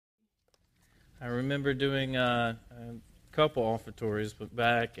I remember doing a couple offertories, but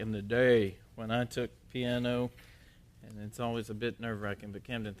back in the day when I took piano, and it's always a bit nerve-wracking, but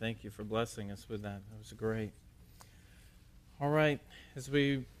Camden, thank you for blessing us with that. That was great. All right, as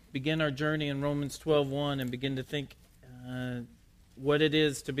we begin our journey in Romans 12:1 and begin to think what it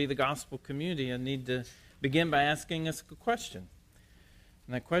is to be the gospel community, I need to begin by asking us a question.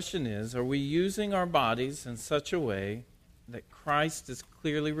 And that question is, are we using our bodies in such a way that Christ is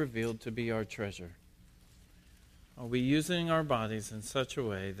clearly revealed to be our treasure? Are we using our bodies in such a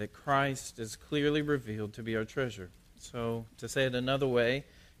way that Christ is clearly revealed to be our treasure? So, to say it another way,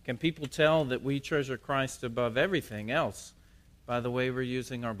 can people tell that we treasure Christ above everything else by the way we're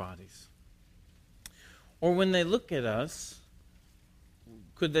using our bodies? Or when they look at us,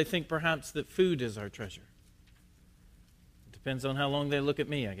 could they think perhaps that food is our treasure? It depends on how long they look at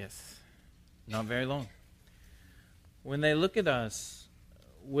me, I guess. Not very long. When they look at us,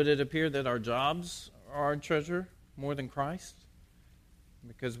 would it appear that our jobs are our treasure more than Christ?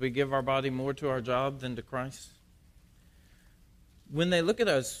 Because we give our body more to our job than to Christ? When they look at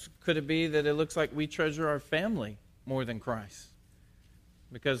us, could it be that it looks like we treasure our family more than Christ?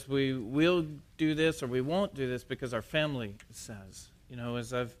 Because we will do this or we won't do this because our family says. You know,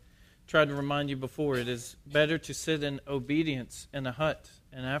 as I've tried to remind you before, it is better to sit in obedience in a hut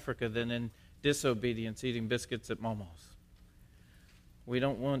in Africa than in disobedience eating biscuits at Mama's. We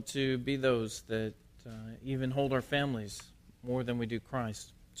don't want to be those that even hold our families more than we do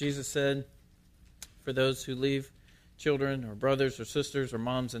Christ. Jesus said, for those who leave children or brothers or sisters or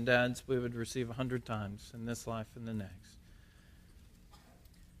moms and dads, we would receive 100 times in this life and the next.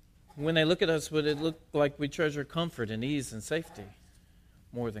 When they look at us, would it look like we treasure comfort and ease and safety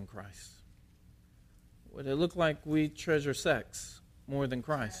more than Christ? Would it look like we treasure sex more than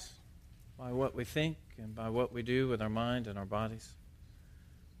Christ by what we think and by what we do with our mind and our bodies?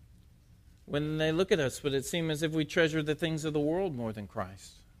 When they look at us, would it seem as if we treasure the things of the world more than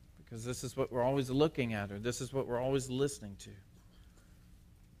Christ? Because this is what we're always looking at, or this is what we're always listening to.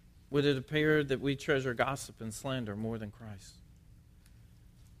 Would it appear that we treasure gossip and slander more than Christ?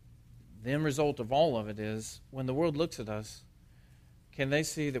 The end result of all of it is, when the world looks at us, can they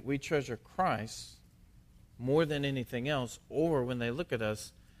see that we treasure Christ more than anything else? Or when they look at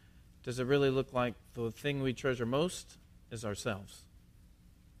us, does it really look like the thing we treasure most is ourselves?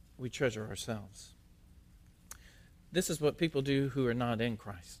 We treasure ourselves. This is what people do who are not in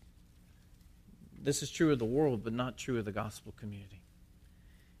Christ. This is true of the world, but not true of the gospel community.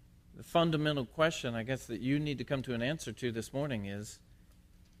 The fundamental question, I guess, that you need to come to an answer to this morning is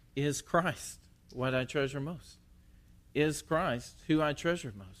Christ what I treasure most? Is Christ who I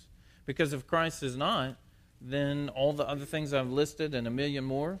treasure most? Because if Christ is not, then all the other things I've listed and a million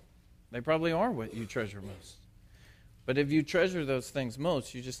more, they probably are what you treasure most. But if you treasure those things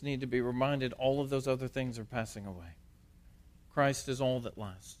most, you just need to be reminded all of those other things are passing away. Christ is all that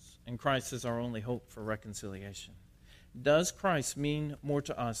lasts, and Christ is our only hope for reconciliation. Does Christ mean more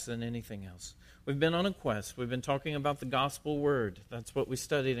to us than anything else? We've been on a quest. We've been talking about the gospel word. That's what we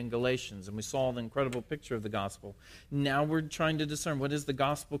studied in Galatians, and we saw the incredible picture of the gospel. Now we're trying to discern what is the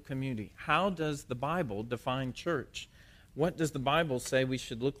gospel community. How does the Bible define church? What does the Bible say we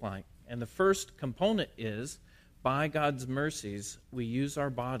should look like? And the first component is, by God's mercies, we use our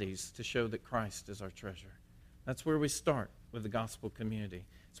bodies to show that Christ is our treasure. That's where we start with the gospel community.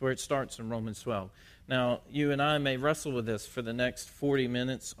 It's where it starts in Romans 12. Now, you and I may wrestle with this for the next 40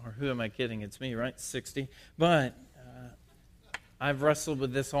 minutes, or who am I kidding? It's me, right? 60. But I've wrestled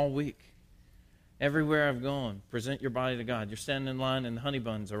with this all week. Everywhere I've gone, present your body to God. You're standing in line and the honey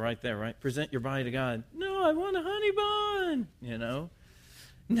buns are right there, right? Present your body to God. No, I want a honey bun, you know.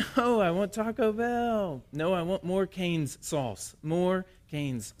 No, I want Taco Bell. No, I want more Cane's sauce. More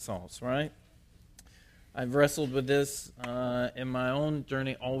Cane's sauce, right? I've wrestled with this in my own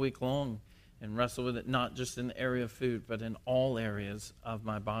journey all week long, and wrestled with it not just in the area of food, but in all areas of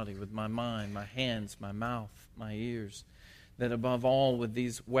my body, with my mind, my hands, my mouth, my ears, that above all with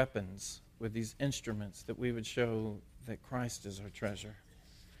these weapons, with these instruments, that we would show that Christ is our treasure.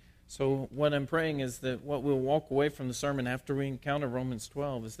 So what I'm praying is that what we'll walk away from the sermon after we encounter Romans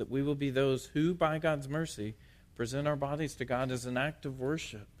 12 is that we will be those who, by God's mercy, present our bodies to God as an act of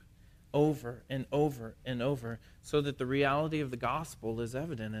worship over and over and over, so that the reality of the gospel is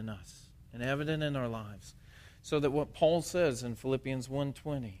evident in us and evident in our lives. So that what Paul says in Philippians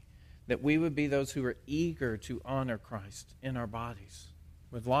 1:20, that we would be those who are eager to honor Christ in our bodies,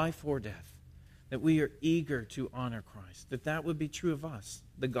 with life or death, that we are eager to honor Christ, that would be true of us,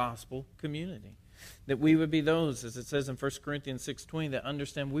 the gospel community. That we would be those, as it says in 1 Corinthians 6:20, that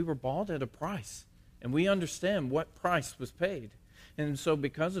understand we were bought at a price, and we understand what price was paid. And so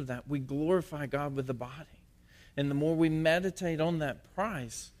because of that, we glorify God with the body. And the more we meditate on that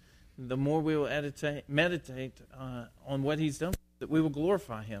price, the more we will meditate on what he's done, that we will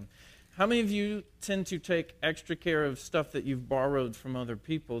glorify him. How many of you tend to take extra care of stuff that you've borrowed from other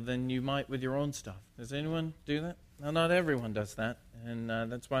people than you might with your own stuff? Does anyone do that? Now, not everyone does that, and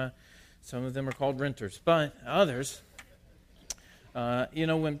that's why some of them are called renters. But others,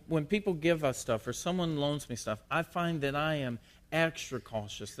 when people give us stuff or someone loans me stuff, I find that I am extra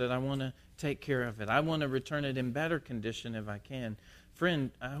cautious, that I want to take care of it. I want to return it in better condition if I can. Friend,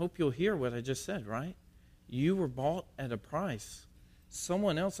 I hope you'll hear what I just said, right? You were bought at a price.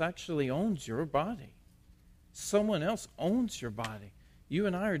 Someone else actually owns your body. Someone else owns your body. You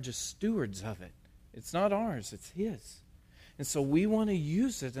and I are just stewards of it. It's not ours, it's his. And so we want to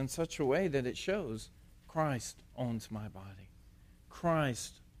use it in such a way that it shows Christ owns my body.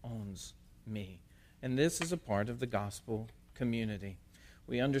 Christ owns me. And this is a part of the gospel community.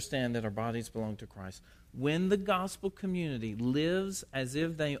 We understand that our bodies belong to Christ. When the gospel community lives as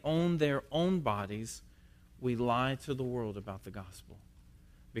if they own their own bodies, we lie to the world about the gospel.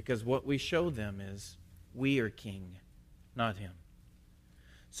 Because what we show them is we are king, not him.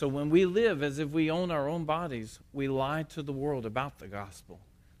 So when we live as if we own our own bodies, we lie to the world about the gospel.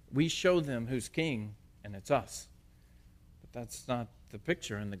 We show them who's king, and it's us. But that's not the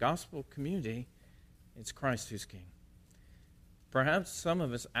picture. In the gospel community, it's Christ who's king. Perhaps some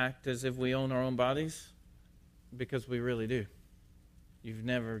of us act as if we own our own bodies because we really do. You've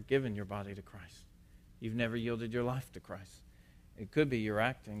never given your body to Christ. You've never yielded your life to Christ. It could be you're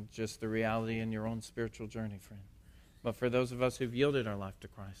acting just the reality in your own spiritual journey, friend. But for those of us who've yielded our life to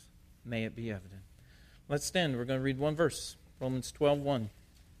Christ, may it be evident. Let's stand. We're going to read one verse, Romans 12:1.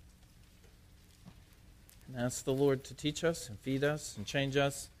 And ask the Lord to teach us and feed us and change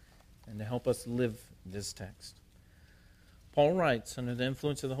us and to help us live this text. Paul writes under the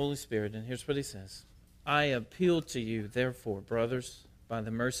influence of the Holy Spirit, and here's what he says. I appeal to you, therefore, brothers, by the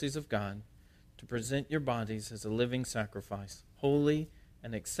mercies of God, to present your bodies as a living sacrifice, holy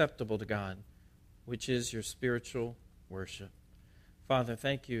and acceptable to God, which is your spiritual worship. Father,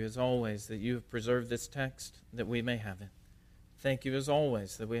 thank you as always that you have preserved this text that we may have it. Thank you as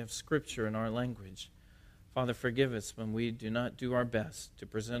always that we have Scripture in our language. Father, forgive us when we do not do our best to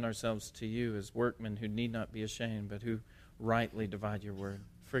present ourselves to you as workmen who need not be ashamed, but who rightly divide your word.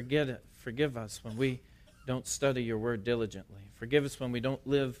 Forgive us when we don't study your word diligently. Forgive us when we don't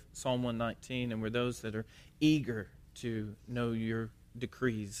live Psalm 119 and we're those that are eager to know your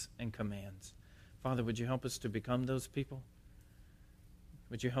decrees and commands. Father, would you help us to become those people?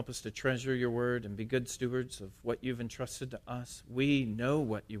 Would you help us to treasure your word and be good stewards of what you've entrusted to us? We know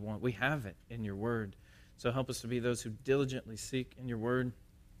what you want. We have it in your word. So help us to be those who diligently seek in your word.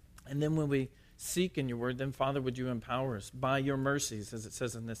 And then when we seek in your word, then Father, would you empower us by your mercies, as it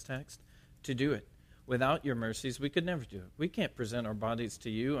says in this text, to do it. Without your mercies, we could never do it. We can't present our bodies to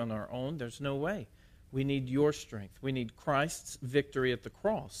you on our own. There's no way. We need your strength. We need Christ's victory at the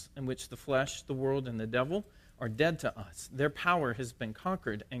cross, in which the flesh, the world, and the devil are dead to us. Their power has been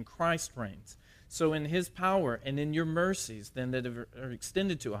conquered, and Christ reigns. So in his power and in your mercies, then, that are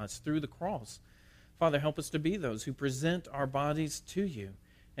extended to us through the cross, Father, help us to be those who present our bodies to you.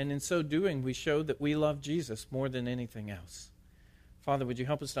 And in so doing, we show that we love Jesus more than anything else. Father, would you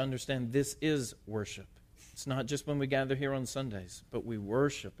help us to understand this is worship? It's not just when we gather here on Sundays, but we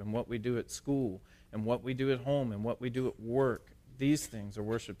worship in what we do at school and what we do at home and what we do at work. These things are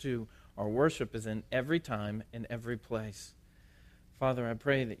worship too. Our worship is in every time, in every place. Father, I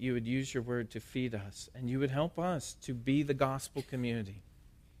pray that you would use your word to feed us and you would help us to be the gospel community.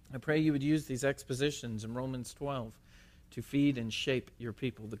 I pray you would use these expositions in Romans 12 to feed and shape your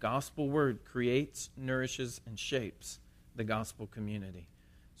people. The gospel word creates, nourishes, and shapes the gospel community.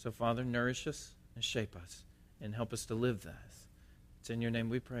 So, Father, nourish us and shape us and help us to live that. It's in your name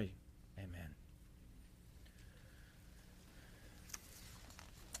we pray. Amen.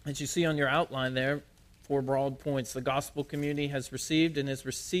 As you see on your outline there, 4 broad points. The gospel community has received and is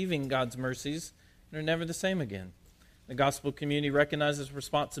receiving God's mercies and are never the same again. The gospel community recognizes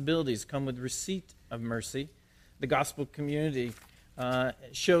responsibilities come with receipt of mercy. The gospel community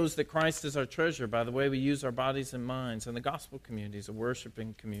shows that Christ is our treasure by the way we use our bodies and minds. And the gospel community is a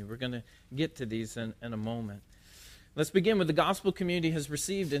worshiping community. We're going to get to these in a moment. Let's begin with the gospel community has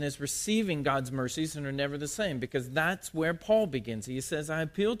received and is receiving God's mercies and are never the same, because that's where Paul begins. He says, I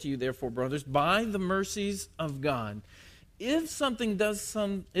appeal to you, therefore, brothers, by the mercies of God. If someone does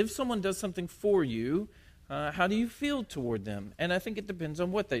something for you, How do you feel toward them? And I think it depends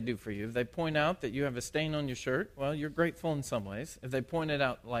on what they do for you. If they point out that you have a stain on your shirt, well, you're grateful in some ways. If they point it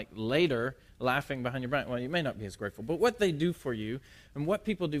out like later, laughing behind your back, well, you may not be as grateful. But what they do for you and what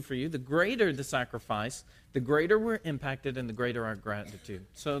people do for you, the greater the sacrifice, the greater we're impacted and the greater our gratitude.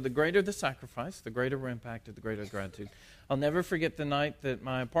 So the greater the sacrifice, the greater we're impacted, the greater the gratitude. I'll never forget the night that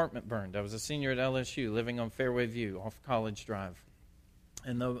my apartment burned. I was a senior at LSU living on Fairway View off College Drive.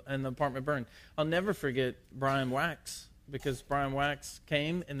 And the apartment burned. I'll never forget Brian Wax, because Brian Wax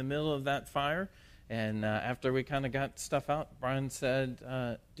came in the middle of that fire, and after we kind of got stuff out, Brian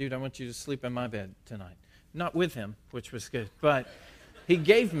said, dude, I want you to sleep in my bed tonight. Not with him, which was good, but he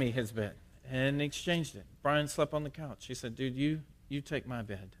gave me his bed and exchanged it. Brian slept on the couch. He said, dude, you take my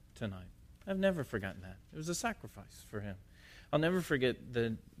bed tonight. I've never forgotten that. It was a sacrifice for him. I'll never forget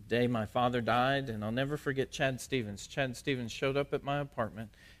the day my father died, and I'll never forget Chad Stevens. Chad Stevens showed up at my apartment,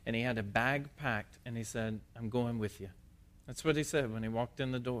 and he had a bag packed, and he said, I'm going with you. That's what he said when he walked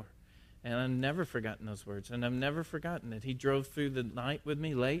in the door. And I've never forgotten those words, and I've never forgotten that he drove through the night with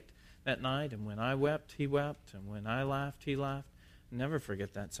me late that night, and when I wept, he wept, and when I laughed, he laughed. Never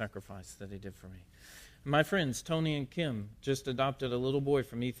forget that sacrifice that he did for me. My friends, Tony and Kim, just adopted a little boy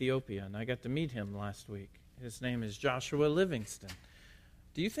from Ethiopia, and I got to meet him last week. His name is Joshua Livingston.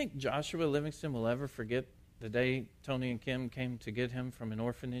 Do you think Joshua Livingston will ever forget the day Tony and Kim came to get him from an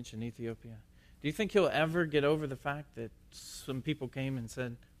orphanage in Ethiopia? Do you think he'll ever get over the fact that some people came and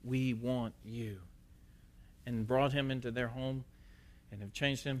said, we want you, and brought him into their home and have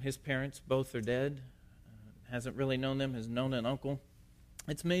changed him? His parents, both are dead. Hasn't really known them, has known an uncle.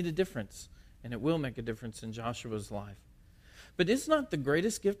 It's made a difference, and it will make a difference in Joshua's life. But is not the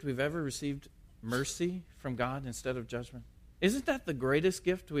greatest gift we've ever received mercy from God instead of judgment? Isn't that the greatest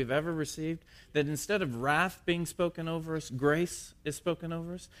gift we've ever received? That instead of wrath being spoken over us, grace is spoken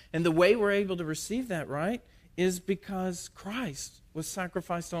over us. And the way we're able to receive that, right, is because Christ was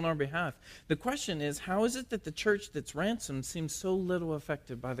sacrificed on our behalf. The question is, how is it that the church that's ransomed seems so little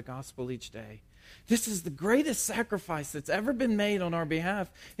affected by the gospel each day? This is the greatest sacrifice that's ever been made on our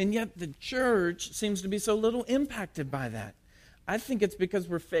behalf, and yet the church seems to be so little impacted by that. I think it's because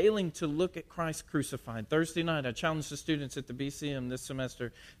we're failing to look at Christ crucified. Thursday night, I challenged the students at the BCM this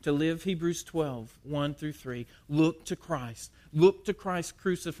semester to live Hebrews 12, 1 through 3. Look to Christ. Look to Christ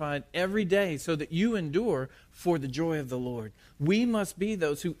crucified every day so that you endure for the joy of the Lord. We must be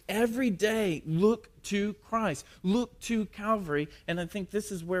those who every day look to Christ, look to Calvary, and I think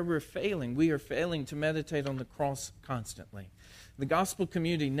this is where we're failing. We are failing to meditate on the cross constantly. The gospel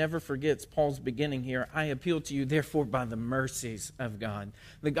community never forgets Paul's beginning here. I appeal to you, therefore, by the mercies of God.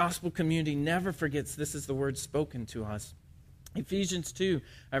 The gospel community never forgets this is the word spoken to us. Ephesians 2,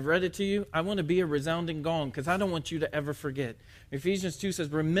 I've read it to you. I want to be a resounding gong because I don't want you to ever forget. Ephesians 2 says,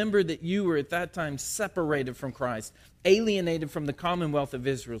 remember that you were at that time separated from Christ, alienated from the commonwealth of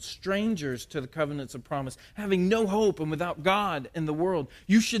Israel, strangers to the covenants of promise, having no hope and without God in the world.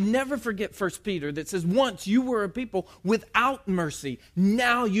 You should never forget 1 Peter that says, once you were a people without mercy,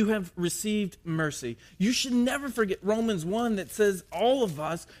 now you have received mercy. You should never forget Romans 1 that says all of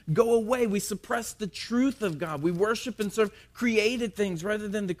us go away. We suppress the truth of God. We worship and serve created things rather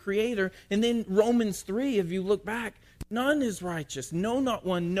than the Creator. And then Romans 3, if you look back, none is righteous, no, not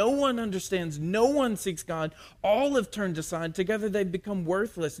one. No one understands, no one seeks God. All have turned aside. Together they've become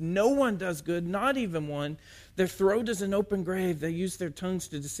worthless. No one does good, not even one. Their throat is an open grave. They use their tongues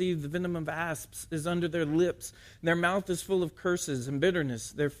to deceive. The venom of asps is under their lips. Their mouth is full of curses and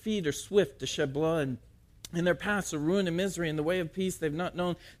bitterness. Their feet are swift to shed blood. In their paths are ruin and misery. In the way of peace they've not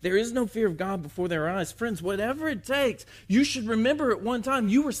known. There is no fear of God before their eyes. Friends, whatever it takes, you should remember at one time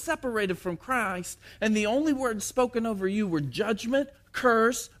you were separated from Christ, and the only words spoken over you were judgment,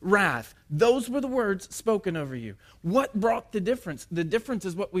 curse, wrath. Those were the words spoken over you. What brought the difference? The difference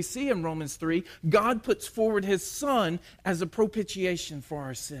is what we see in Romans 3. God puts forward His Son as a propitiation for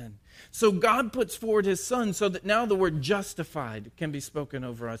our sin. So God puts forward His Son so that now the word justified can be spoken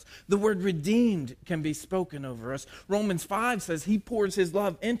over us. The word redeemed can be spoken over us. Romans 5 says He pours His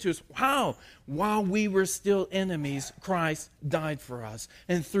love into us. How? While we were still enemies, Christ died for us.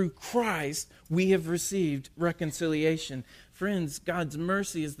 And through Christ, we have received reconciliation. Friends, God's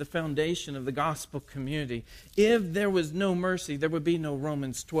mercy is the foundation of the gospel community. If there was no mercy, there would be no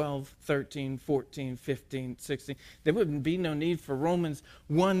Romans 12, 13, 14, 15, 16. There would be no need for Romans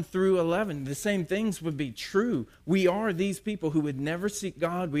 1 through 11. The same things would be true. We are these people who would never seek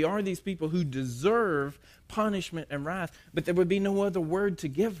God. We are these people who deserve punishment and wrath, but there would be no other word to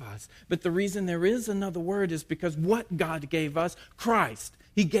give us. But the reason there is another word is because what God gave us, Christ.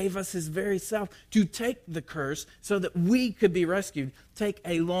 He gave us his very self to take the curse so that we could be rescued. Take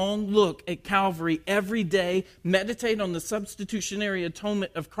a long look at Calvary every day. Meditate on the substitutionary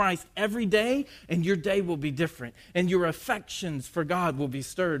atonement of Christ every day, and your day will be different. And your affections for God will be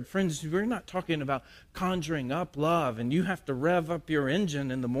stirred. Friends, we're not talking about conjuring up love, and you have to rev up your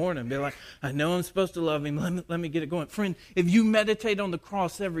engine in the morning and be like, I know I'm supposed to love him. Let me get it going. Friend, if you meditate on the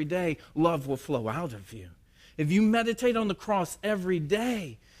cross every day, love will flow out of you. If you meditate on the cross every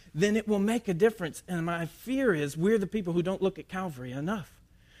day, then it will make a difference. And my fear is we're the people who don't look at Calvary enough.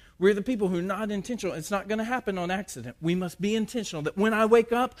 We're the people who are not intentional. It's not going to happen on accident. We must be intentional that when I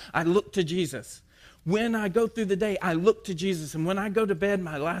wake up, I look to Jesus. When I go through the day, I look to Jesus. And when I go to bed,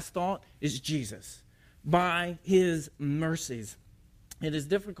 my last thought is Jesus. By his mercies. It is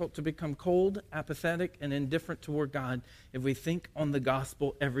difficult to become cold, apathetic, and indifferent toward God if we think on the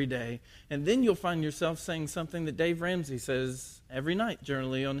gospel every day. And then you'll find yourself saying something that Dave Ramsey says every night,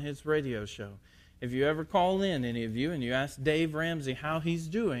 generally on his radio show. If you ever call in, any of you, and you ask Dave Ramsey how he's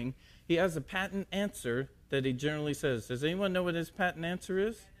doing, he has a patent answer that he generally says. Does anyone know what his patent answer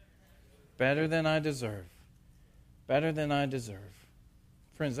is? Better than I deserve. Better than I deserve.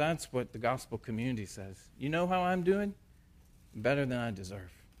 Friends, that's what the gospel community says. You know how I'm doing? Better than I deserve.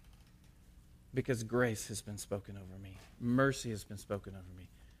 Because grace has been spoken over me. Mercy has been spoken over me.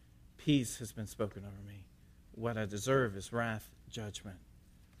 Peace has been spoken over me. What I deserve is wrath, judgment,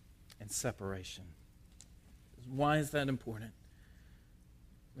 and separation. Why is that important?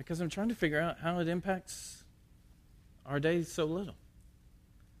 Because I'm trying to figure out how it impacts our days so little.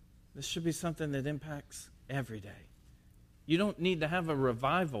 This should be something that impacts every day. You don't need to have a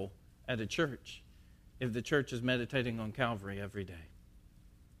revival at a church if the church is meditating on Calvary every day.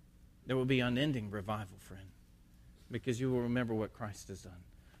 There will be unending revival, friend, because you will remember what Christ has done.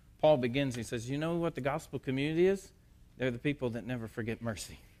 Paul begins, he says, you know what the gospel community is? They're the people that never forget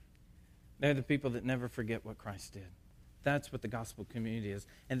mercy. They're the people that never forget what Christ did. That's what the gospel community is,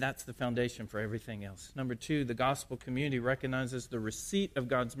 and that's the foundation for everything else. Number two, the gospel community recognizes the receipt of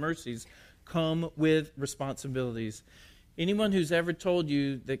God's mercies come with responsibilities. Anyone who's ever told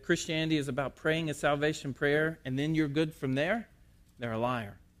you that Christianity is about praying a salvation prayer and then you're good from there, they're a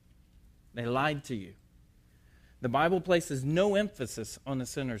liar. They lied to you. The Bible places no emphasis on the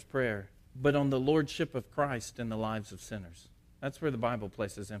sinner's prayer, but on the lordship of Christ in the lives of sinners. That's where the Bible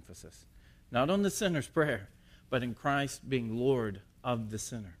places emphasis. Not on the sinner's prayer, but in Christ being Lord of the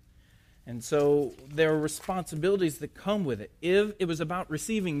sinner. And so there are responsibilities that come with it. If it was about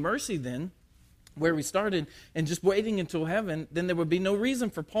receiving mercy then, where we started, and just waiting until heaven, then there would be no reason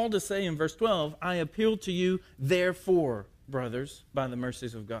for Paul to say in verse 12, I appeal to you, therefore, brothers, by the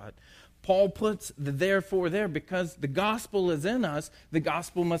mercies of God. Paul puts the therefore there because the gospel is in us. The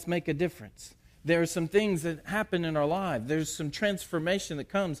gospel must make a difference. There are some things that happen in our life. There's some transformation that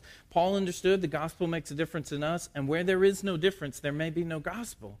comes. Paul understood the gospel makes a difference in us, and where there is no difference, there may be no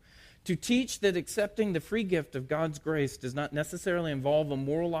gospel. To teach that accepting the free gift of God's grace does not necessarily involve a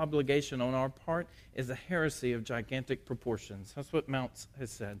moral obligation on our part is a heresy of gigantic proportions. That's what Mounts has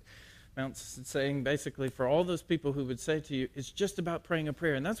said. Mounts is saying basically for all those people who would say to you, it's just about praying a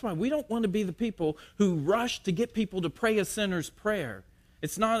prayer. And that's why we don't want to be the people who rush to get people to pray a sinner's prayer.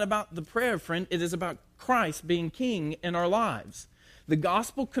 It's not about the prayer, friend. It is about Christ being king in our lives. The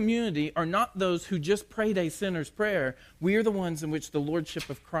gospel community are not those who just prayed a sinner's prayer. We are the ones in which the lordship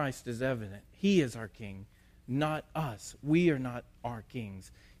of Christ is evident. He is our king, not us. We are not our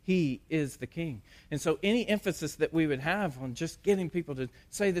kings. He is the king. And so any emphasis that we would have on just getting people to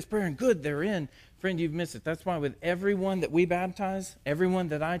say this prayer and good, they're in, friend, you've missed it. That's why with everyone that we baptize, everyone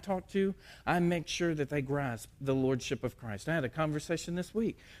that I talk to, I make sure that they grasp the lordship of Christ. I had a conversation this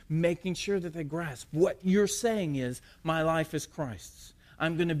week, making sure that they grasp what you're saying is, my life is Christ's.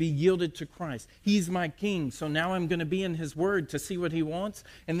 I'm going to be yielded to Christ. He's my king, so now I'm going to be in his word to see what he wants,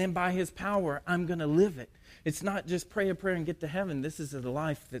 and then by his power, I'm going to live it. It's not just pray a prayer and get to heaven. This is a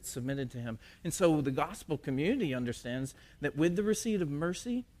life that's submitted to him. And so the gospel community understands that with the receipt of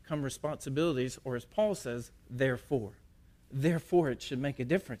mercy come responsibilities, or as Paul says, therefore. Therefore, it should make a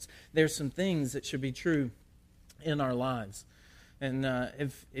difference. There's some things that should be true in our lives. And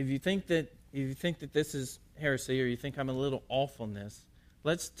if you think that this is heresy, or you think I'm a little off on this,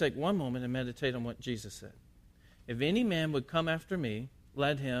 let's take one moment and meditate on what Jesus said. If any man would come after me,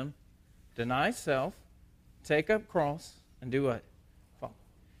 let him deny self, take up cross, and do what? Follow.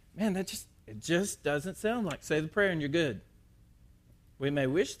 Man, it just doesn't sound like say the prayer and you're good. We may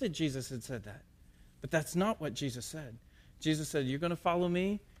wish that Jesus had said that, but that's not what Jesus said. Jesus said, you're going to follow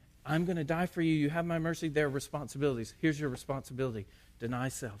me. I'm going to die for you. You have my mercy. There are responsibilities. Here's your responsibility. Deny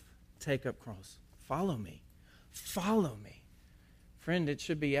self. Take up cross. Follow me. Follow me. Friend, it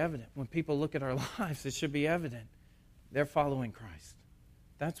should be evident. When people look at our lives, it should be evident. They're following Christ.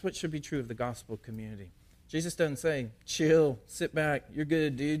 That's what should be true of the gospel community. Jesus doesn't say, chill, sit back, you're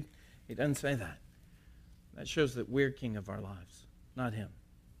good, dude. He doesn't say that. That shows that we're king of our lives, not him.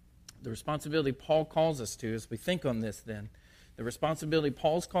 The responsibility Paul calls us to, as we think on this then, the responsibility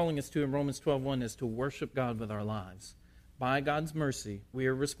Paul's calling us to in Romans 12:1 is to worship God with our lives. By God's mercy, we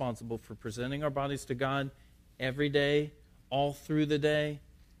are responsible for presenting our bodies to God every day, all through the day,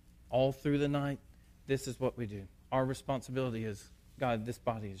 all through the night. This is what we do. Our responsibility is, God, this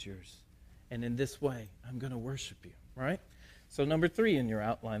body is yours. And in this way, I'm going to worship you, right? So number 3 in your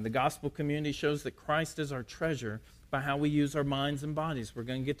outline, the gospel community shows that Christ is our treasure by how we use our minds and bodies. We're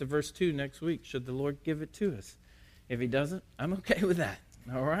going to get to verse 2 next week, should the Lord give it to us. If he doesn't, I'm okay with that,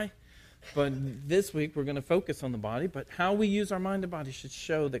 all right? But this week, we're going to focus on the body, but how we use our mind and body should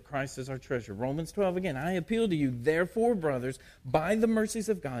show that Christ is our treasure. Romans 12, again, I appeal to you, therefore, brothers, by the mercies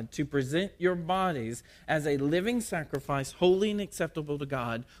of God, to present your bodies as a living sacrifice, holy and acceptable to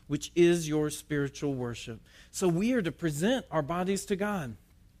God, which is your spiritual worship. So we are to present our bodies to God.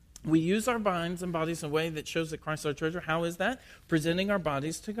 We use our minds and bodies in a way that shows that Christ is our treasure. How is that? Presenting our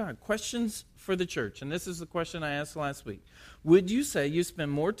bodies to God. Questions for the church. And this is the question I asked last week. Would you say you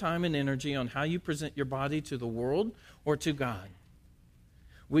spend more time and energy on how you present your body to the world or to God?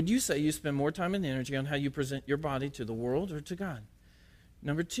 Would you say you spend more time and energy on how you present your body to the world or to God?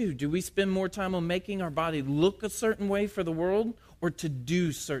 Number 2, do we spend more time on making our body look a certain way for the world or to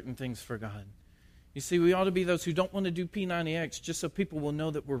do certain things for God? You see, we ought to be those who don't want to do P90X just so people will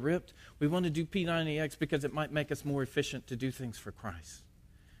know that we're ripped. We want to do P90X because it might make us more efficient to do things for Christ.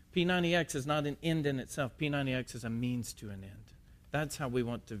 P90X is not an end in itself. P90X is a means to an end. That's how we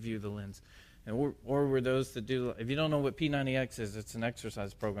want to view the lens. And we're those that do, if you don't know what P90X is, it's an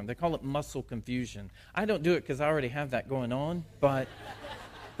exercise program. They call it muscle confusion. I don't do it because I already have that going on, but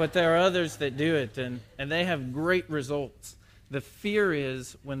there are others that do it, and they have great results. The fear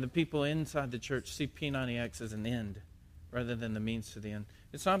is when the people inside the church see P90X as an end rather than the means to the end.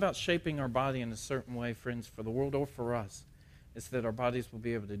 It's not about shaping our body in a certain way, friends, for the world or for us. It's that our bodies will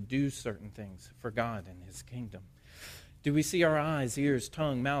be able to do certain things for God and his kingdom. Do we see our eyes, ears,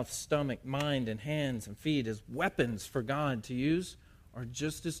 tongue, mouth, stomach, mind, and hands and feet as weapons for God to use, or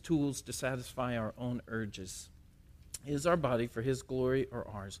just as tools to satisfy our own urges? Is our body for his glory or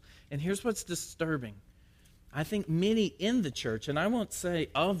ours? And here's what's disturbing. I think many in the church, and I won't say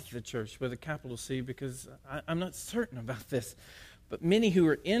of the church with a capital C because I'm not certain about this, but many who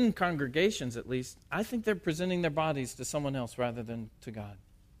are in congregations at least, I think they're presenting their bodies to someone else rather than to God.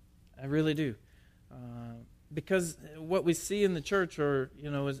 I really do. Because what we see in the church are,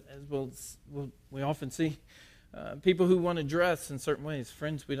 as we often see people who want to dress in certain ways.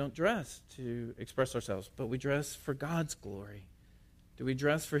 Friends, we don't dress to express ourselves, but we dress for God's glory. Do we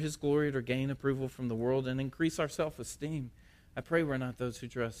dress for his glory to gain approval from the world and increase our self-esteem? I pray we're not those who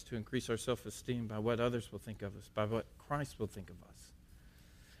dress to increase our self-esteem by what others will think of us, by what Christ will think of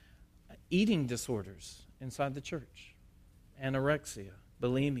us. Eating disorders inside the church, anorexia,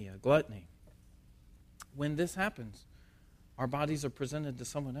 bulimia, gluttony. When this happens, our bodies are presented to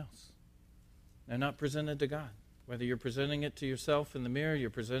someone else. They're not presented to God. Whether you're presenting it to yourself in the mirror, you're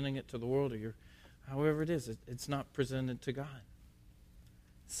presenting it to the world, or however it is, it's not presented to God.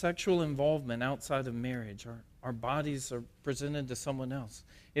 Sexual involvement outside of marriage, our bodies are presented to someone else.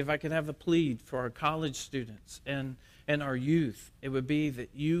 If I could have a plead for our college students and our youth, it would be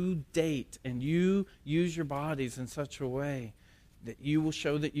that you date and you use your bodies in such a way that you will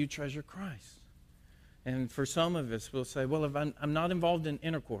show that you treasure Christ. And for some of us, we'll say, well, if I'm not involved in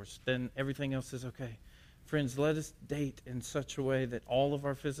intercourse, then everything else is okay. Friends, let us date in such a way that all of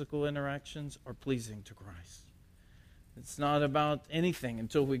our physical interactions are pleasing to Christ. It's not about anything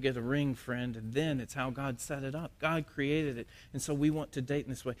until we get a ring, friend, and then it's how God set it up. God created it, and so we want to date in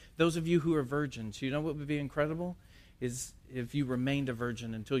this way. Those of you who are virgins, you know what would be incredible? Is if you remained a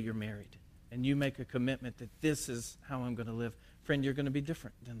virgin until you're married, and you make a commitment that this is how I'm going to live. Friend, you're going to be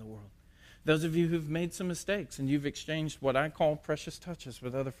different than the world. Those of you who've made some mistakes, and you've exchanged what I call precious touches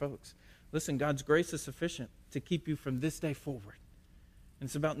with other folks, listen, God's grace is sufficient to keep you from this day forward. And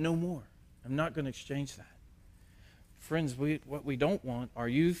it's about no more. I'm not going to exchange that. Friends, what we don't want are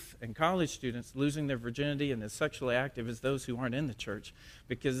youth and college students losing their virginity and as sexually active as those who aren't in the church,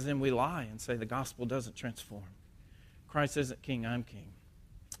 because then we lie and say the gospel doesn't transform. Christ isn't king, I'm king.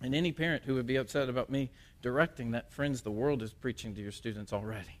 And any parent who would be upset about me directing that, friends, the world is preaching to your students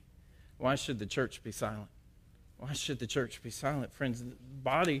already. Why should the church be silent? Why should the church be silent? Friends, the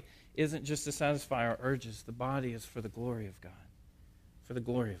body isn't just to satisfy our urges. The body is for the glory of God. For the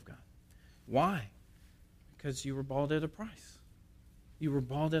glory of God. Why? Because you were bought at a price. You were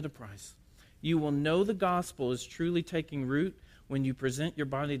bought at a price. You will know the gospel is truly taking root when you present your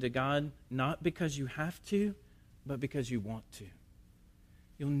body to God, not because you have to, but because you want to.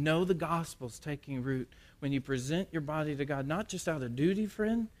 You'll know the gospel's taking root when you present your body to God, not just out of duty,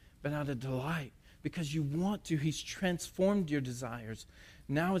 friend, but out of delight, because you want to. He's transformed your desires.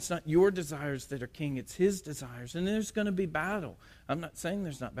 Now it's not your desires that are king, it's His desires. And there's going to be battle. I'm not saying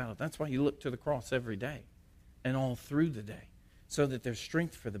there's not battle. That's why you look to the cross every day and all through the day, so that there's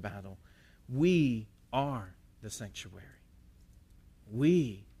strength for the battle. We are the sanctuary.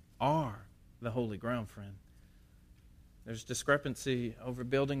 We are the holy ground, friend. There's discrepancy over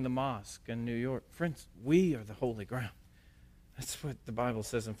building the mosque in New York. Friends, we are the holy ground. That's what the Bible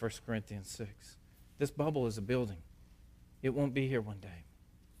says in 1 Corinthians 6. This bubble is a building. It won't be here one day.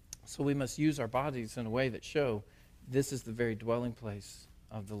 So we must use our bodies in a way that show this is the very dwelling place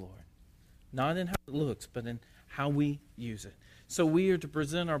of the Lord. Not in how it looks, but in how we use it. So we are to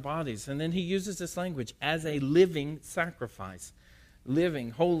present our bodies. And then he uses this language, as a living sacrifice. Living,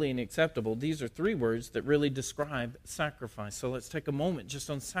 holy, and acceptable. These are three words that really describe sacrifice. So let's take a moment just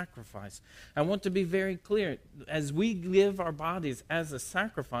on sacrifice. I want to be very clear. As we live our bodies as a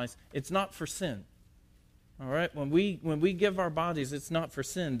sacrifice, it's not for sin. All right? When we give our bodies, it's not for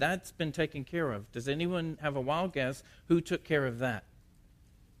sin. That's been taken care of. Does anyone have a wild guess who took care of that?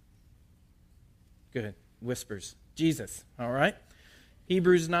 Good. Whispers. Jesus. All right?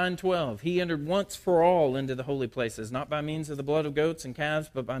 Hebrews 9:12, He entered once for all into the holy places, not by means of the blood of goats and calves,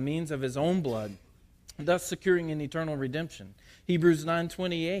 but by means of His own blood, thus securing an eternal redemption. Hebrews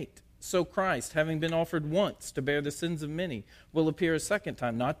 9:28, so Christ, having been offered once to bear the sins of many, will appear a second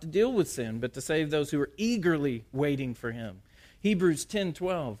time, not to deal with sin, but to save those who are eagerly waiting for Him. Hebrews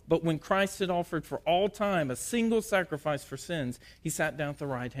 10:12, but when Christ had offered for all time a single sacrifice for sins, He sat down at the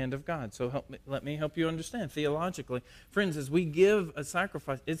right hand of God. So let me help you understand theologically. Friends, as we give a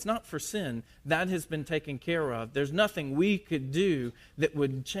sacrifice, it's not for sin. That has been taken care of. There's nothing we could do that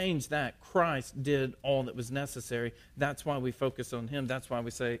would change that. Christ did all that was necessary. That's why we focus on Him. That's why we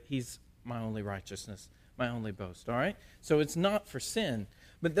say, He's my only righteousness, my only boast. All right? So it's not for sin.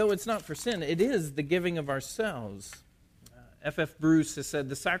 But though it's not for sin, it is the giving of ourselves. F.F. Bruce has said,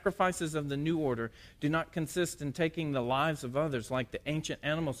 the sacrifices of the new order do not consist in taking the lives of others like the ancient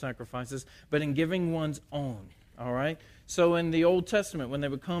animal sacrifices, but in giving one's own. All right? So in the Old Testament, when they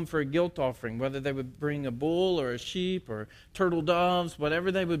would come for a guilt offering, whether they would bring a bull or a sheep or turtle doves,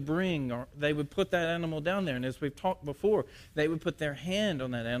 whatever they would bring, or they would put that animal down there. And as we've talked before, they would put their hand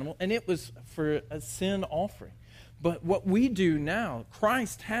on that animal, and it was for a sin offering. But what we do now,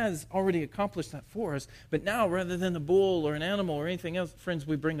 Christ has already accomplished that for us. But now, rather than a bull or an animal or anything else, friends,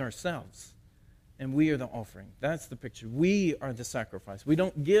 we bring ourselves. And we are the offering. That's the picture. We are the sacrifice. We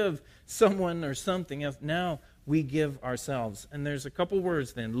don't give someone or something else. Now we give ourselves. And there's a couple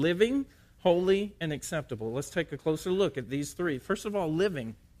words then. Living, holy, and acceptable. Let's take a closer look at these three. First of all,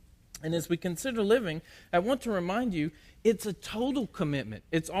 living. And as we consider living, I want to remind you, it's a total commitment.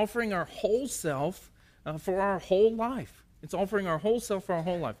 It's offering our whole self for our whole life. It's offering our whole self for our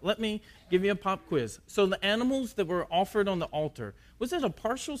whole life. Let me give you a pop quiz. So the animals that were offered on the altar, was it a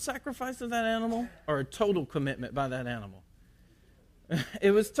partial sacrifice of that animal or a total commitment by that animal? It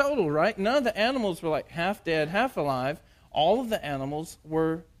was total, right? None of the animals were like half dead, half alive. All of the animals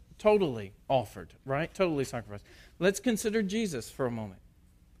were totally offered, right? Totally sacrificed. Let's consider Jesus for a moment.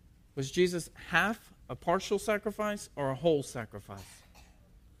 Was Jesus half a partial sacrifice or a whole sacrifice?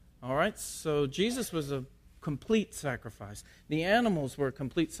 All right, so Jesus was a complete sacrifice. The animals were a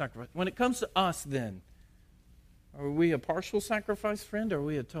complete sacrifice. When it comes to us then, are we a partial sacrifice, friend, or are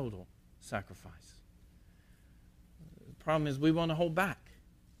we a total sacrifice? The problem is we want to hold back.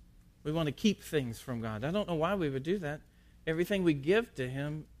 We want to keep things from God. I don't know why we would do that. Everything we give to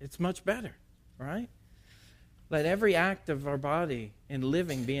Him, it's much better, right? Let every act of our body in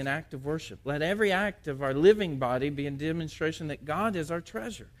living be an act of worship. Let every act of our living body be a demonstration that God is our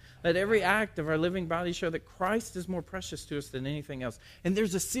treasure. Let every act of our living body show that Christ is more precious to us than anything else. And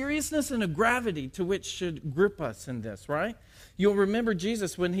there's a seriousness and a gravity to which should grip us in this, right? You'll remember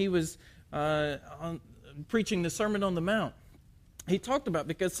Jesus when He was preaching the Sermon on the Mount. He talked about,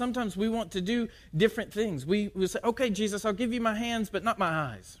 because sometimes we want to do different things. We say, okay, Jesus, I'll give you my hands, but not my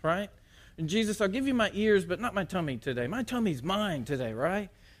eyes, right? And Jesus, I'll give you my ears, but not my tummy today. My tummy's mine today, right?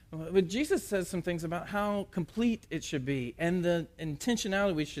 But Jesus says some things about how complete it should be and the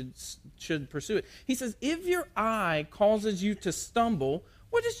intentionality we should pursue it. He says, if your eye causes you to stumble,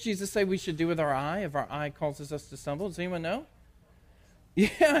 what does Jesus say we should do with our eye if our eye causes us to stumble? Does anyone know?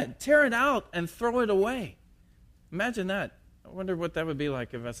 Yeah, tear it out and throw it away. Imagine that. I wonder what that would be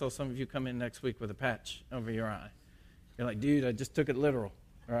like if I saw some of you come in next week with a patch over your eye. You're like, dude, I just took it literal,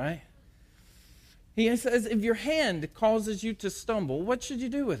 all right? He says, if your hand causes you to stumble, what should you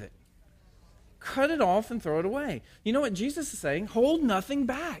do with it? Cut it off and throw it away. You know what Jesus is saying? Hold nothing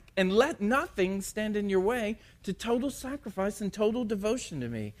back and let nothing stand in your way to total sacrifice and total devotion to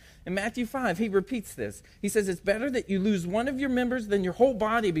me. In Matthew 5, he repeats this. He says, it's better that you lose one of your members than your whole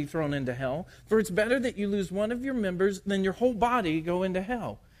body be thrown into hell. For it's better that you lose one of your members than your whole body go into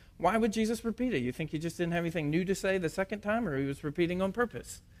hell. Why would Jesus repeat it? You think he just didn't have anything new to say the second time, or he was repeating on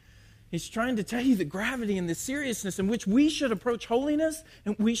purpose? He's trying to tell you the gravity and the seriousness in which we should approach holiness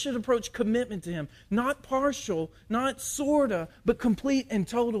and we should approach commitment to him. Not partial, not sort of, but complete and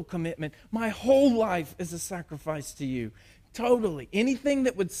total commitment. My whole life is a sacrifice to you. Totally. Anything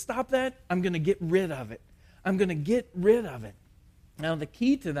that would stop that, I'm going to get rid of it. I'm going to get rid of it. Now, the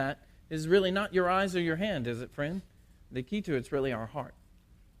key to that is really not your eyes or your hand, is it, friend? The key to it's really our heart.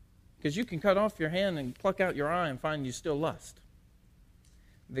 Because you can cut off your hand and pluck out your eye and find you still lust.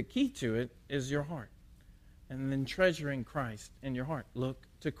 The key to it is your heart. And then treasuring Christ in your heart. Look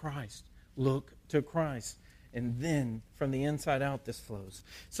to Christ. Look to Christ. And then from the inside out, this flows.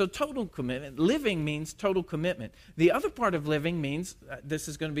 So total commitment. Living means total commitment. The other part of living means, this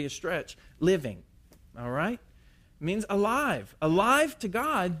is going to be a stretch, living. All right? It means alive. Alive to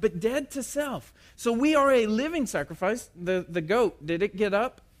God, but dead to self. So we are a living sacrifice. The goat, did it get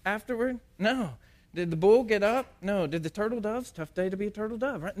up afterward? No. Did the bull get up? No. Did the turtle doves? Tough day to be a turtle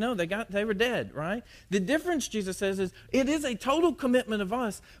dove, right? No, they were dead, right? The difference, Jesus says, is it is a total commitment of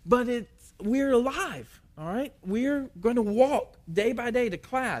us, but we're alive, all right? We're going to walk day by day to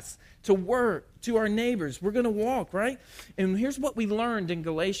class, to work, to our neighbors. We're going to walk, right? And here's what we learned in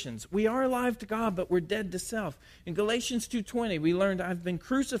Galatians. We are alive to God, but we're dead to self. In Galatians 2:20, we learned, I've been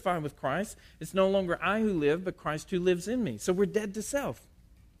crucified with Christ. It's no longer I who live, but Christ who lives in me. So we're dead to self.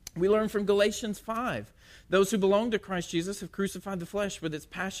 We learn from Galatians 5. Those who belong to Christ Jesus have crucified the flesh with its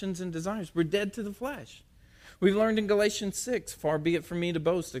passions and desires. We're dead to the flesh. We've learned in Galatians 6, far be it from me to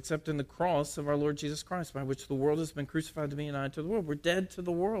boast except in the cross of our Lord Jesus Christ, by which the world has been crucified to me and I to the world. We're dead to the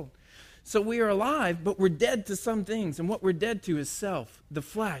world. So we are alive, but we're dead to some things. And what we're dead to is self, the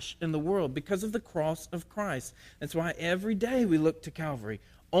flesh, and the world because of the cross of Christ. That's why every day we look to Calvary.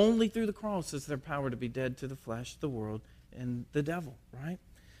 Only through the cross is there power to be dead to the flesh, the world, and the devil, right?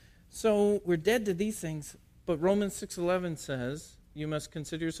 So we're dead to these things, but Romans 6:11 says, you must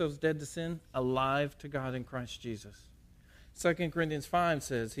consider yourselves dead to sin, alive to God in Christ Jesus. 2 Corinthians 5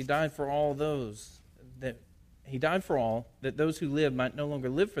 says, He died for all, that those who live might no longer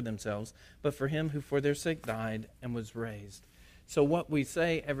live for themselves, but for him who for their sake died and was raised. So what we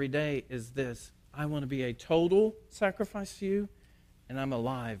say every day is this: I want to be a total sacrifice to you, and I'm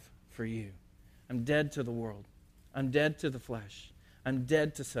alive for you. I'm dead to the world. I'm dead to the flesh. I'm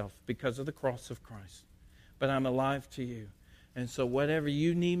dead to self because of the cross of Christ. But I'm alive to you. And so whatever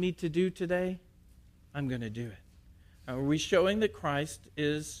you need me to do today, I'm going to do it. Are we showing that Christ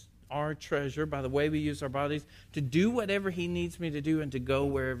is our treasure by the way we use our bodies to do whatever he needs me to do and to go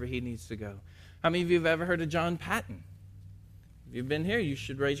wherever he needs to go? How many of you have ever heard of John Patton? If you've been here, you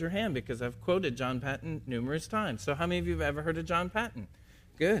should raise your hand because I've quoted John Patton numerous times. So how many of you have ever heard of John Patton?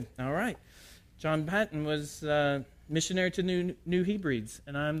 Good. All right. John Patton was missionary to New Hebrides,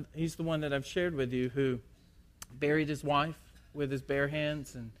 and he's the one that I've shared with you who buried his wife with his bare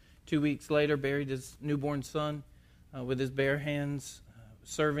hands, and 2 weeks later buried his newborn son with his bare hands,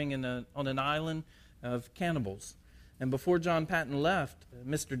 serving on an island of cannibals. And before John Patton left,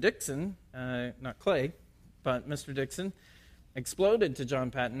 Mr. Dixon, not Clay, but Mr. Dixon, exploded to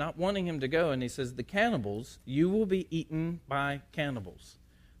John Patton, not wanting him to go, and he says, the cannibals, you will be eaten by cannibals.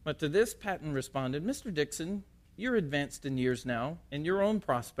 But to this, Patton responded, Mr. Dixon, you're advanced in years now, and your own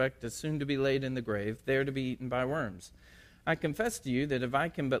prospect is soon to be laid in the grave, there to be eaten by worms. I confess to you that if I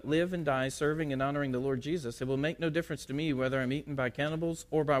can but live and die serving and honoring the Lord Jesus, it will make no difference to me whether I'm eaten by cannibals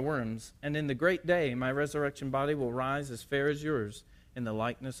or by worms. And in the great day, my resurrection body will rise as fair as yours in the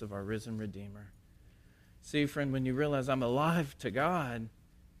likeness of our risen Redeemer. See, friend, when you realize I'm alive to God,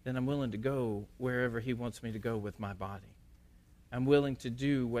 then I'm willing to go wherever he wants me to go with my body. I'm willing to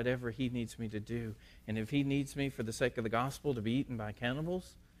do whatever he needs me to do. And if he needs me for the sake of the gospel to be eaten by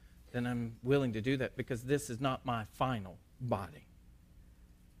cannibals, then I'm willing to do that because this is not my final body.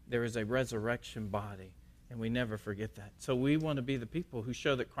 There is a resurrection body, and we never forget that. So we want to be the people who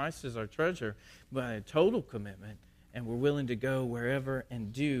show that Christ is our treasure by a total commitment, and we're willing to go wherever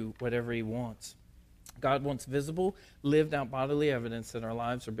and do whatever he wants. God wants visible, lived out bodily evidence that our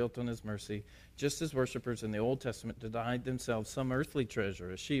lives are built on his mercy, just as worshipers in the Old Testament denied themselves some earthly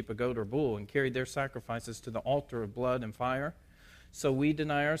treasure, a sheep, a goat, or bull, and carried their sacrifices to the altar of blood and fire. So we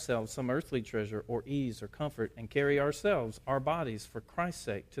deny ourselves some earthly treasure or ease or comfort and carry ourselves, our bodies, for Christ's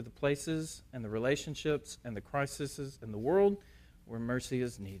sake, to the places and the relationships and the crises in the world where mercy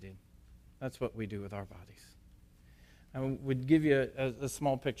is needed. That's what we do with our bodies. I would give you a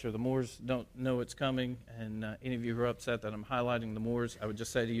small picture. The Moors don't know it's coming, and any of you who are upset that I'm highlighting the Moors, I would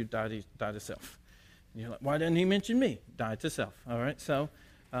just say to you, die to self. And you're like, why didn't he mention me? Die to self. All right, so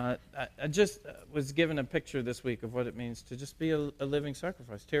I just was given a picture this week of what it means to just be a living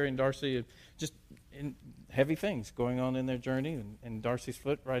sacrifice. Terry and Darcy, just in heavy things going on in their journey, and Darcy's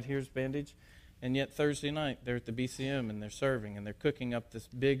foot right here is bandaged. And yet Thursday night, they're at the BCM, and they're serving, and they're cooking up this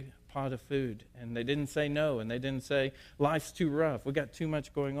big pot of food. And they didn't say no, and they didn't say, life's too rough. We got too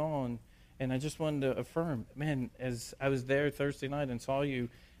much going on. And I just wanted to affirm, man, as I was there Thursday night and saw you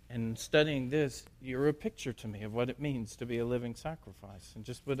and studying this, you're a picture to me of what it means to be a living sacrifice, and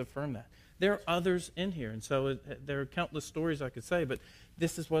just would affirm that. There are others in here, and so there are countless stories I could say, but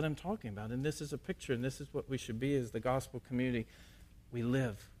this is what I'm talking about, and this is a picture, and this is what we should be as the gospel community. We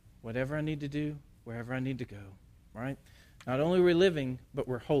live. Whatever I need to do, wherever I need to go, right? Not only are we living, but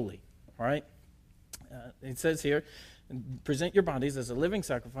we're holy, right? It says here, present your bodies as a living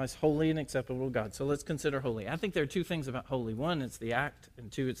sacrifice, holy and acceptable to God. So let's consider holy. I think there are two things about holy. One, it's the act,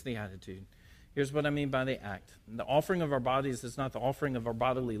 and two, it's the attitude. Here's what I mean by the act. The offering of our bodies is not the offering of our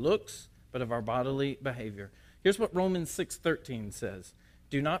bodily looks, but of our bodily behavior. Here's what Romans 6:13 says.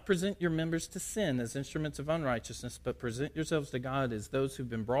 Do not present your members to sin as instruments of unrighteousness, but present yourselves to God as those who've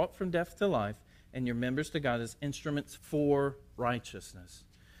been brought from death to life, and your members to God as instruments for righteousness.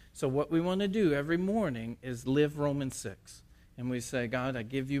 So what we want to do every morning is live Romans 6. And we say, God, I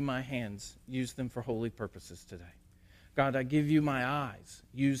give you my hands. Use them for holy purposes today. God, I give you my eyes.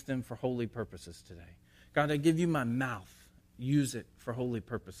 Use them for holy purposes today. God, I give you my mouth. Use it for holy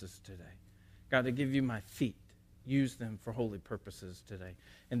purposes today. God, I give you my feet. Use them for holy purposes today.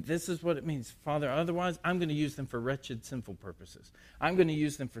 And this is what it means. Father, otherwise, I'm going to use them for wretched, sinful purposes. I'm going to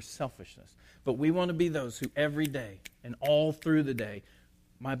use them for selfishness. But we want to be those who every day and all through the day,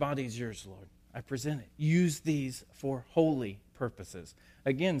 my body is yours, Lord. I present it. Use these for holy purposes.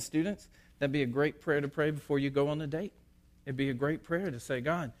 Again, students, that'd be a great prayer to pray before you go on a date. It'd be a great prayer to say,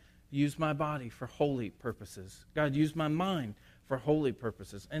 God, use my body for holy purposes. God, use my mind for holy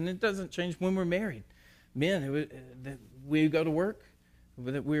purposes. And it doesn't change when we're married. Men, that we go to work,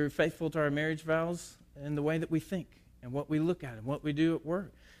 that we're faithful to our marriage vows in the way that we think and what we look at and what we do at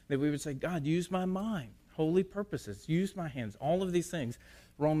work. That we would say, God, use my mind, holy purposes, use my hands, all of these things,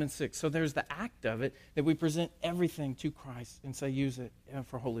 Romans 6. So there's the act of it, that we present everything to Christ and say, use it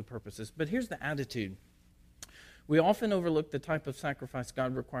for holy purposes. But here's the attitude. We often overlook the type of sacrifice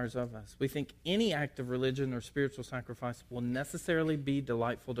God requires of us. We think any act of religion or spiritual sacrifice will necessarily be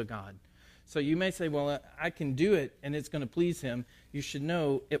delightful to God. So you may say, well, I can do it and it's going to please him. You should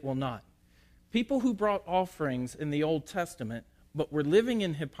know it will not. People who brought offerings in the Old Testament but were living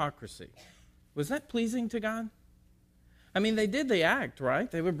in hypocrisy, was that pleasing to God? I mean, they did the act, right?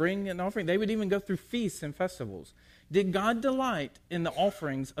 They would bring an offering. They would even go through feasts and festivals. Did God delight in the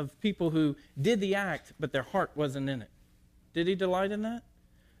offerings of people who did the act but their heart wasn't in it? Did he delight in that?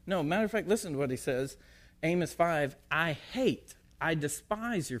 No. Matter of fact, listen to what he says. Amos 5, I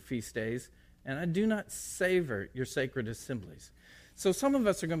despise your feast days, and I do not savor your sacred assemblies. So some of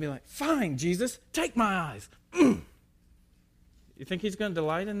us are going to be like, fine, Jesus, take my eyes. You think he's going to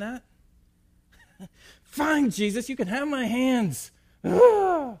delight in that? Fine, Jesus, you can have my hands.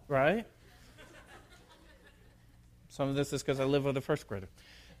 Right? Some of this is because I live with a first grader.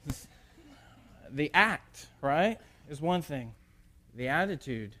 The act, right, is one thing. The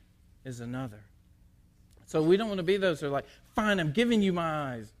attitude is another. So we don't want to be those who are like, fine, I'm giving you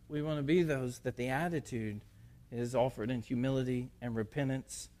my eyes. We want to be those that the attitude is offered in humility and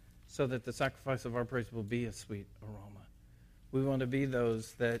repentance so that the sacrifice of our praise will be a sweet aroma. We want to be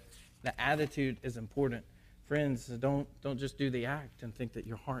those that the attitude is important. Friends, don't just do the act and think that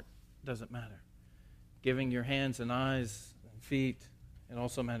your heart doesn't matter. Giving your hands and eyes and feet, it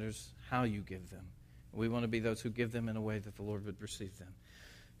also matters how you give them. We want to be those who give them in a way that the Lord would receive them.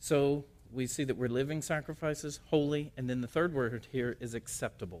 So we see that we're living sacrifices, holy, and then the third word here is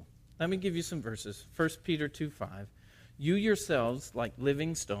acceptable. Let me give you some verses. 1 Peter 2:5. You yourselves, like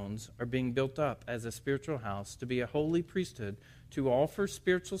living stones, are being built up as a spiritual house to be a holy priesthood, to offer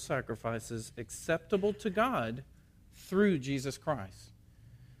spiritual sacrifices acceptable to God through Jesus Christ.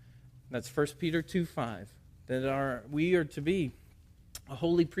 That's 1 Peter 2:5. That we are to be a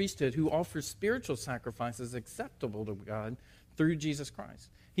holy priesthood who offers spiritual sacrifices acceptable to God through Jesus Christ.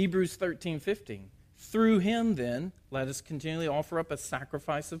 Hebrews 13:15. Through him, then, let us continually offer up a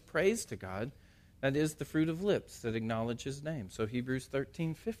sacrifice of praise to God. That is the fruit of lips that acknowledge his name. So Hebrews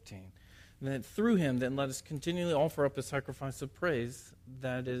 13:15. And that through him, then let us continually offer up a sacrifice of praise.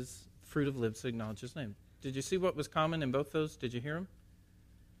 That is fruit of lips that acknowledge his name. Did you see what was common in both those? Did you hear them?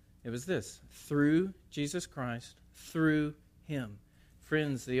 It was this: through Jesus Christ, through him.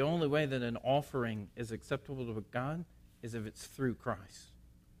 Friends, the only way that an offering is acceptable to God is if it's through Christ.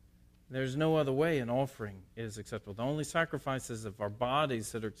 There's no other way an offering is acceptable. The only sacrifices of our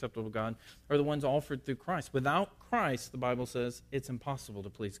bodies that are acceptable to God are the ones offered through Christ. Without Christ, the Bible says, it's impossible to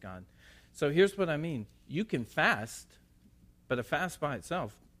please God. So here's what I mean. You can fast, but a fast by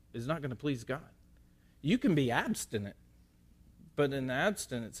itself is not going to please God. You can be abstinent, but an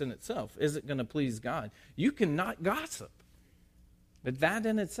abstinence in itself isn't going to please God. You cannot gossip, but that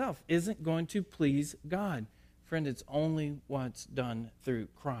in itself isn't going to please God. Friend, it's only what's done through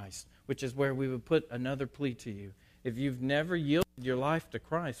Christ, which is where we would put another plea to you. If you've never yielded your life to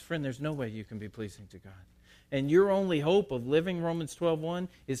Christ, friend, there's no way you can be pleasing to God. And your only hope of living Romans 12:1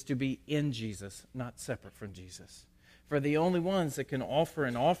 is to be in Jesus, not separate from Jesus. For the only ones that can offer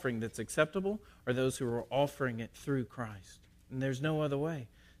an offering that's acceptable are those who are offering it through Christ. And there's no other way.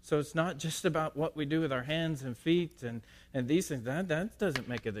 So it's not just about what we do with our hands and feet and these things. That doesn't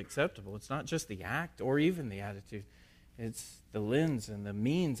make it acceptable. It's not just the act or even the attitude. It's the lens and the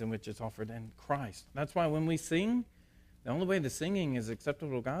means in which it's offered in Christ. That's why when we sing, the only way the singing is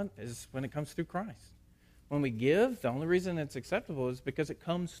acceptable to God is when it comes through Christ. When we give, the only reason it's acceptable is because it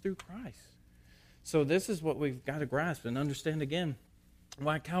comes through Christ. So this is what we've got to grasp and understand again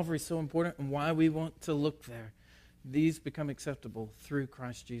why Calvary is so important and why we want to look there. These become acceptable through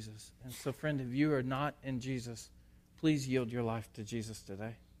Christ Jesus. And so, friend, if you are not in Jesus, please yield your life to Jesus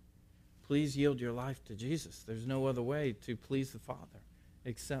today. Please yield your life to Jesus. There's no other way to please the Father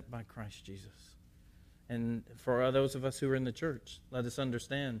except by Christ Jesus. And for those of us who are in the church, let us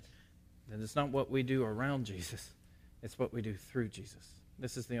understand that it's not what we do around Jesus. It's what we do through Jesus.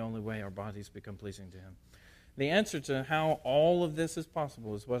 This is the only way our bodies become pleasing to him. The answer to how all of this is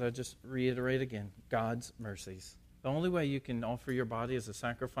possible is what I just reiterate again: God's mercies. The only way you can offer your body as a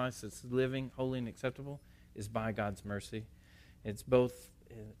sacrifice that's living, holy, and acceptable is by God's mercy. It's both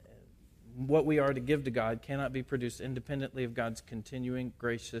what we are to give to God cannot be produced independently of God's continuing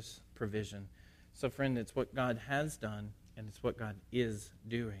gracious provision. So, friend, it's what God has done and it's what God is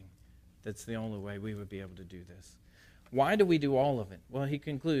doing that's the only way we would be able to do this. Why do we do all of it? Well, he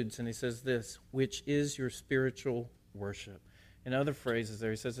concludes and he says this: which is your spiritual worship. In other phrases there,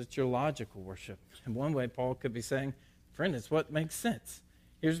 he says it's your logical worship. In one way, Paul could be saying, friend, it's what makes sense.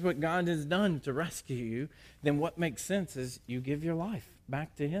 Here's what God has done to rescue you. Then what makes sense is you give your life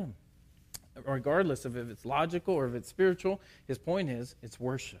back to him. Regardless of if it's logical or if it's spiritual, his point is it's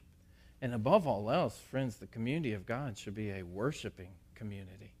worship. And above all else, friends, the community of God should be a worshiping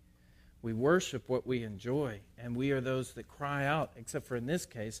community. We worship what we enjoy, and we are those that cry out, except for in this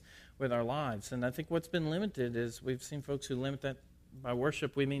case, with our lives. And I think what's been limited is we've seen folks who limit that by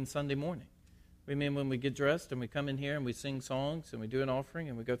worship, we mean Sunday morning. We mean when we get dressed and we come in here and we sing songs and we do an offering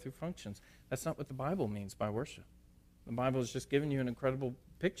and we go through functions. That's not what the Bible means by worship. The Bible has just given you an incredible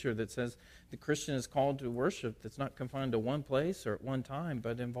picture that says the Christian is called to worship that's not confined to one place or at one time,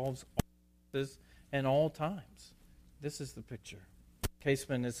 but involves all places and all times. This is the picture.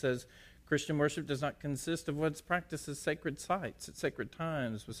 Caseman, it says, Christian worship does not consist of what's practiced at sacred sites, at sacred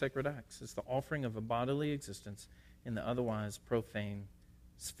times, with sacred acts. It's the offering of a bodily existence in the otherwise profane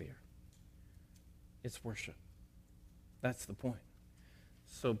sphere. It's worship. That's the point.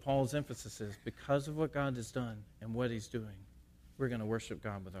 So Paul's emphasis is because of what God has done and what he's doing, we're going to worship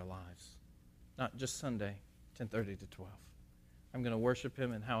God with our lives. Not just Sunday, 10:30 to 12. I'm going to worship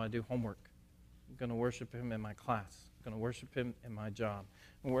him in how I do homework. I'm going to worship him in my class. I'm going to worship him in my job.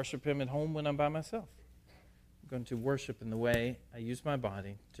 I'm going to worship him at home when I'm by myself. I'm going to worship in the way I use my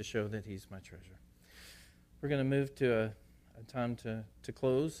body to show that he's my treasure. We're going to move to a time to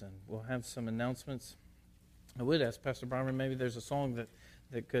close, and we'll have some announcements. I would ask Pastor Byron, maybe there's a song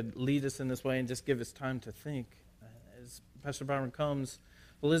that could lead us in this way and just give us time to think. As Pastor Byron comes,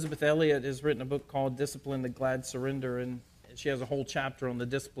 Elizabeth Elliot has written a book called Discipline, the Glad Surrender, and she has a whole chapter on the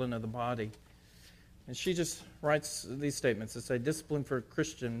discipline of the body. And she just writes these statements that say, discipline for a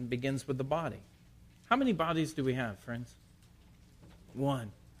Christian begins with the body. How many bodies do we have, friends?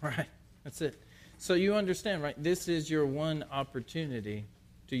 One, right? That's it. So you understand, right? This is your one opportunity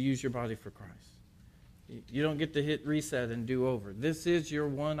to use your body for Christ. You don't get to hit reset and do over. This is your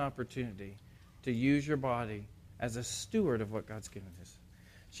one opportunity to use your body as a steward of what God's given us.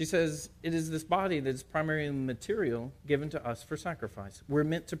 She says, it is this body that is primarily material given to us for sacrifice. We're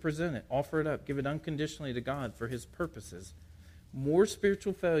meant to present it, offer it up, give it unconditionally to God for his purposes. More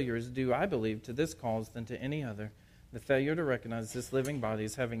spiritual failure is due, I believe, to this cause than to any other. The failure to recognize this living body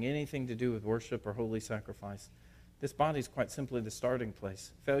as having anything to do with worship or holy sacrifice. This body is quite simply the starting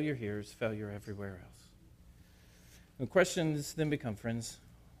place. Failure here is failure everywhere else. The questions then become, friends,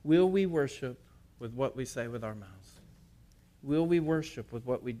 will we worship with what we say with our mouths? Will we worship with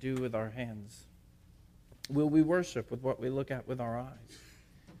what we do with our hands? Will we worship with what we look at with our eyes?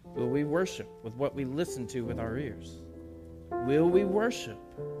 Will we worship with what we listen to with our ears? Will we worship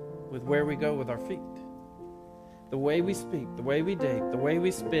with where we go with our feet? The way we speak, the way we date, the way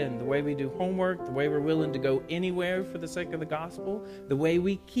we spend, the way we do homework, the way we're willing to go anywhere for the sake of the gospel, the way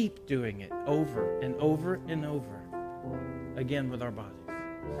we keep doing it over and over and over again with our bodies.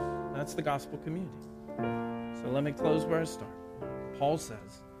 That's the gospel community. So let me close where I start. Paul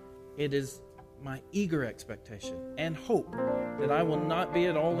says, it is my eager expectation and hope that I will not be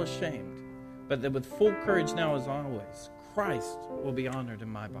at all ashamed, but that with full courage now as always, Christ will be honored in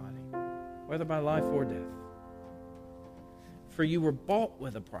my body, whether by life or death. For you were bought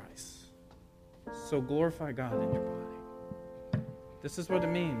with a price, so glorify God in your body. This is what it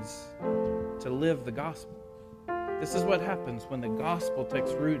means to live the gospel. This is what happens when the gospel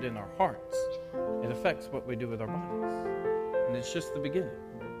takes root in our hearts. It affects what we do with our bodies. And it's just the beginning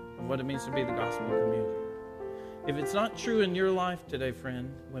of what it means to be the gospel community. If it's not true in your life today,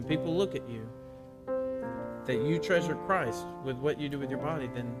 friend, when people look at you, that you treasure Christ with what you do with your body,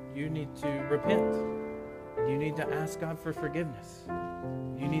 then you need to repent. You need to ask God for forgiveness.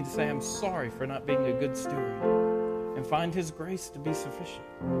 You need to say, I'm sorry for not being a good steward, and find His grace to be sufficient.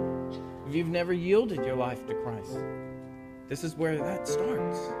 If you've never yielded your life to Christ, this is where that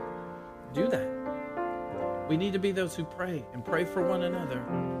starts. Do that. We need to be those who pray and pray for one another,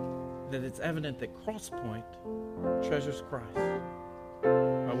 that it's evident that Crosspoint treasures Christ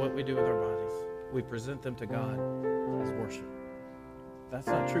by what we do with our bodies. We present them to God as worship. If that's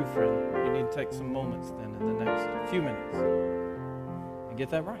not true, friend, you need to take some moments then in the next few minutes and get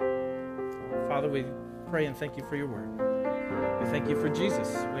that right. Father, we pray and thank you for your word. We thank you for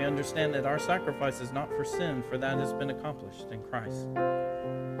Jesus. We understand that our sacrifice is not for sin, for that has been accomplished in Christ.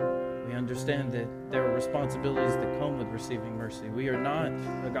 We understand that there are responsibilities that come with receiving mercy. We are not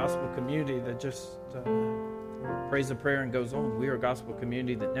a gospel community that just prays a prayer and goes on. We are a gospel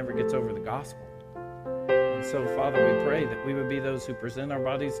community that never gets over the gospel. And so, Father, we pray that we would be those who present our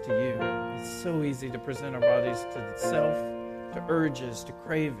bodies to you. It's so easy to present our bodies to self, to urges, to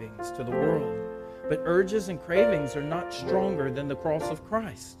cravings, to the world. But urges and cravings are not stronger than the cross of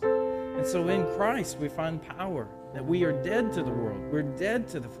Christ. And so in Christ we find power, that we are dead to the world. We're dead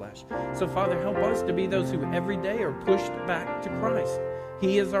to the flesh. So, Father, help us to be those who every day are pushed back to Christ.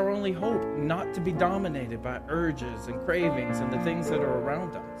 He is our only hope, not to be dominated by urges and cravings and the things that are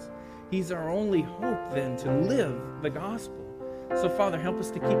around us. He's our only hope then to live the gospel. So, Father, help us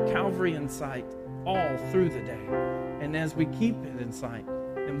to keep Calvary in sight all through the day. And as we keep it in sight,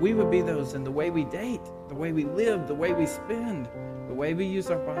 then we would be those in the way we date, the way we live, the way we spend, the way we use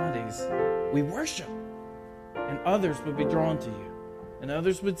our bodies. We worship. And others would be drawn to you. And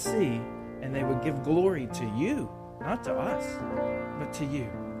others would see, and they would give glory to you, not to us, but to you.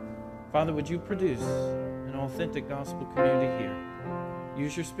 Father, would you produce an authentic gospel community here?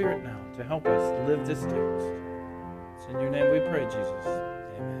 Use your Spirit now to help us live this text. It's in your name we pray, Jesus.